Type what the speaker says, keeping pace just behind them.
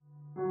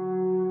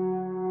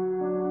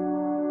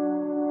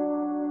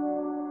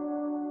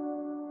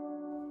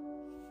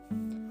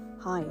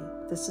Hi,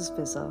 this is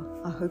Viza.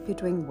 I hope you're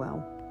doing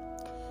well.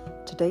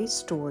 Today's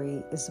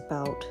story is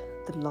about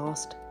the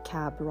last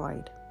cab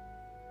ride.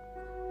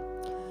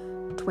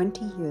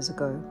 20 years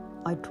ago,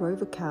 I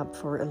drove a cab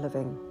for a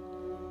living.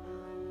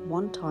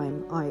 One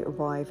time, I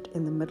arrived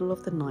in the middle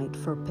of the night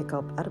for a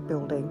pickup at a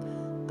building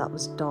that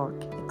was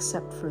dark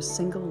except for a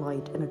single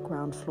light in a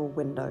ground floor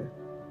window.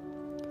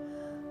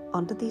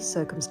 Under these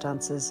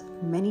circumstances,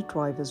 many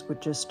drivers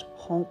would just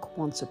honk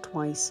once or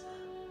twice,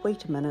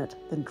 wait a minute,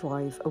 then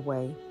drive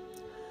away.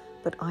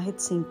 But I had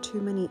seen too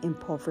many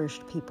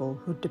impoverished people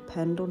who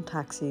depend on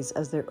taxis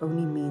as their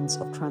only means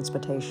of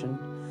transportation.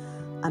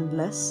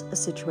 Unless a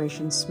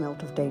situation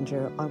smelt of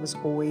danger, I was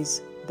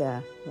always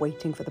there,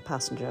 waiting for the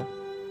passenger.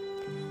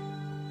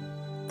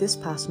 This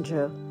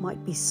passenger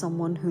might be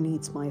someone who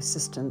needs my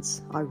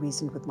assistance, I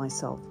reasoned with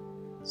myself.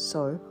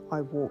 So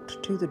I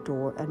walked to the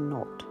door and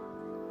knocked.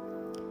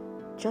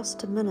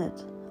 "Just a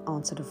minute,"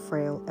 answered a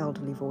frail,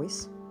 elderly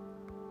voice.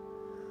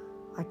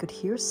 I could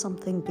hear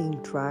something being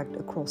dragged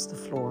across the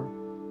floor.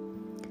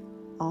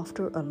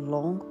 After a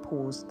long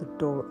pause, the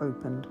door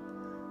opened.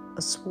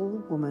 A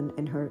small woman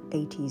in her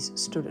 80s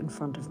stood in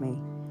front of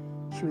me.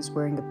 She was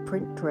wearing a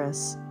print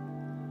dress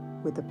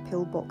with a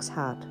pillbox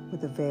hat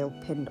with a veil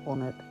pinned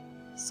on it,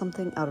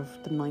 something out of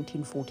the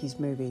 1940s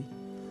movie.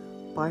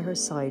 By her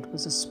side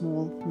was a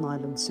small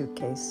nylon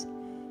suitcase.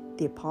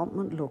 The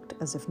apartment looked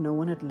as if no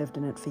one had lived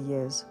in it for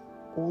years.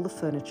 All the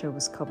furniture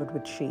was covered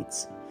with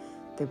sheets.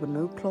 There were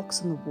no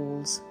clocks on the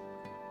walls,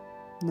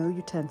 no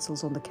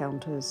utensils on the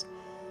counters.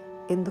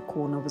 In the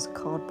corner was a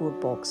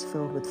cardboard box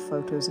filled with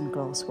photos and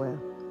glassware.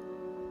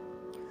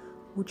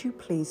 "Would you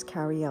please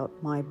carry out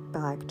my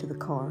bag to the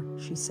car?"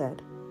 she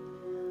said.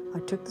 I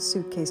took the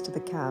suitcase to the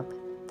cab,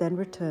 then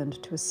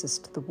returned to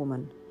assist the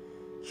woman.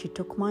 She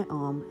took my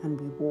arm and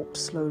we walked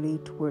slowly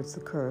towards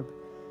the curb.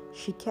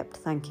 She kept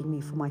thanking me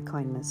for my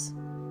kindness.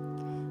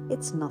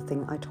 "It's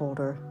nothing," I told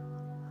her.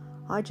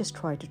 "I just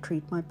try to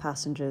treat my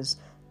passengers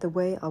the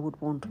way I would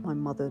want my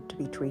mother to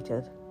be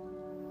treated."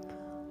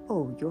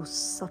 "Oh, you're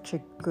such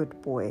a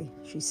good boy,"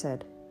 she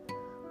said.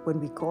 When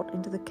we got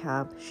into the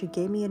cab, she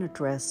gave me an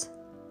address,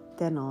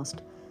 then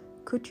asked,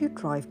 "Could you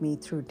drive me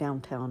through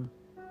downtown?"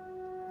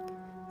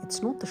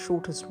 "It's not the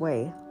shortest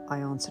way," I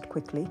answered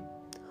quickly.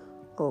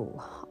 "Oh,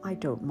 I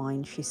don't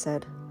mind," she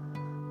said.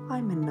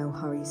 "I'm in no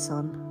hurry,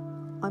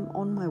 son. I'm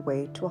on my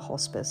way to a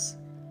hospice."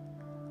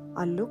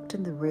 I looked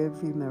in the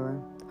rearview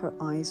mirror. Her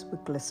eyes were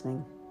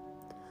glistening.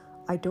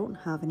 "I don't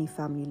have any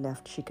family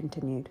left," she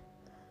continued.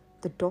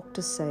 "The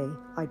doctors say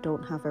I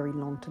don't have very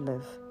long to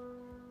live."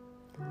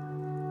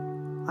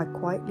 I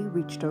quietly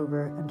reached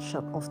over and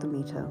shut off the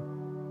meter.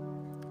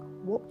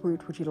 "What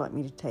route would you like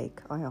me to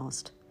take?" I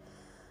asked.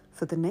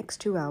 For the next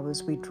 2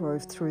 hours, we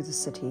drove through the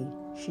city.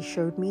 She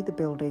showed me the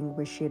building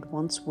where she had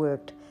once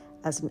worked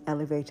as an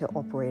elevator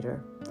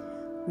operator.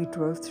 We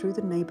drove through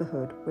the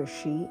neighborhood where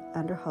she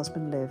and her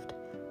husband lived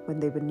when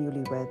they were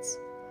newlyweds.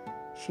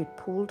 She had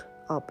pulled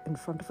up in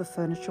front of a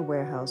furniture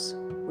warehouse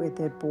where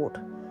they'd bought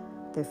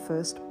their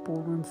first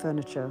ballroom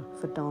furniture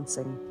for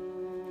dancing.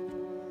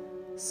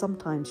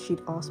 Sometimes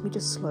she'd ask me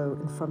to slow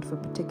in front of a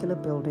particular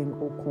building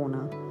or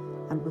corner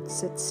and would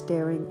sit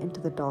staring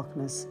into the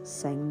darkness,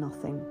 saying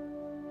nothing.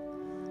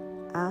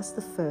 As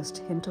the first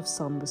hint of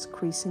sun was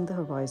creasing the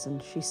horizon,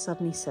 she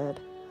suddenly said,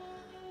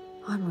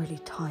 "I'm really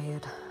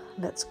tired.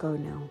 Let's go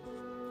now."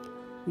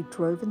 We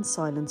drove in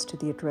silence to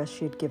the address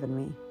she had given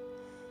me.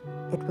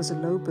 It was a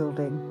low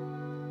building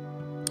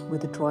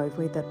with a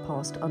driveway that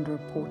passed under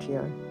a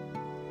portico.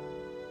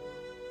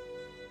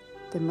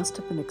 They must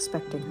have been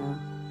expecting her.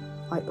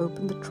 I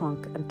opened the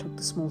trunk and took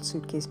the small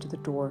suitcase to the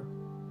door.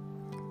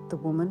 The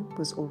woman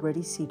was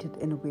already seated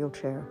in a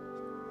wheelchair.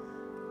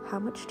 "How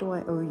much do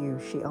I owe you?"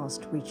 she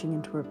asked, reaching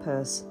into her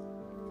purse.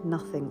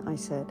 "Nothing," I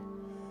said.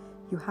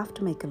 "You have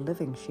to make a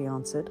living," she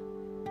answered.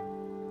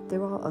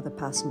 "There are other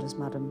passengers,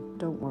 madam.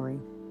 Don't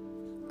worry."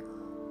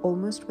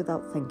 Almost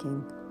without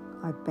thinking,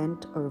 I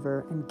bent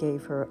over and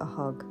gave her a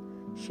hug.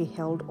 She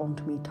held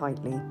onto me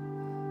tightly.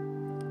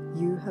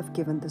 "You have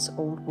given this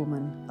old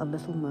woman a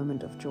little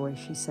moment of joy,"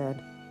 she said.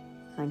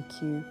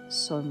 "Thank you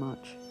so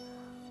much."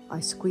 I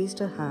squeezed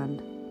her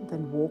hand,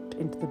 then walked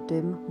into the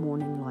dim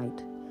morning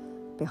light.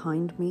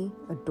 Behind me,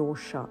 a door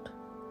shut.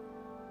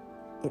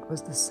 It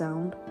was the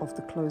sound of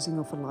the closing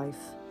of a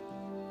life.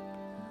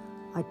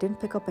 I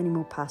didn't pick up any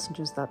more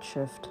passengers that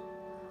shift.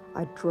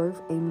 I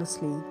drove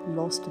aimlessly,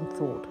 lost in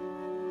thought.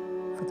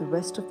 For the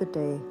rest of the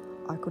day,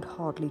 I could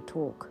hardly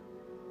talk.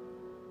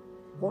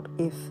 What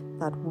if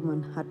that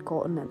woman had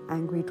gotten an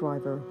angry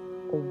driver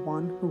or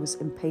one who was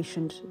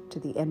impatient to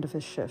the end of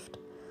his shift?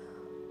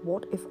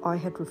 What if I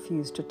had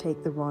refused to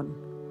take the run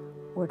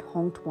or had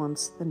honked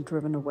once then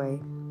driven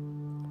away?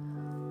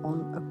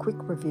 On a quick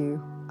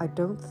review, I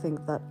don't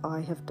think that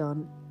I have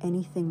done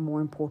anything more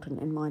important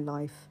in my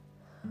life.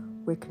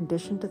 We're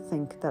conditioned to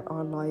think that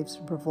our lives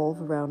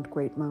revolve around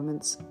great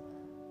moments,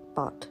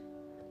 but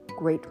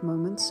great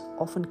moments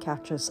often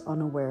catch us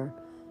unaware,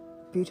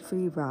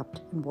 beautifully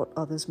wrapped in what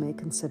others may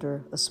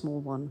consider a small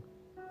one.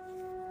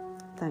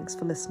 Thanks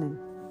for listening.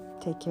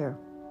 Take care.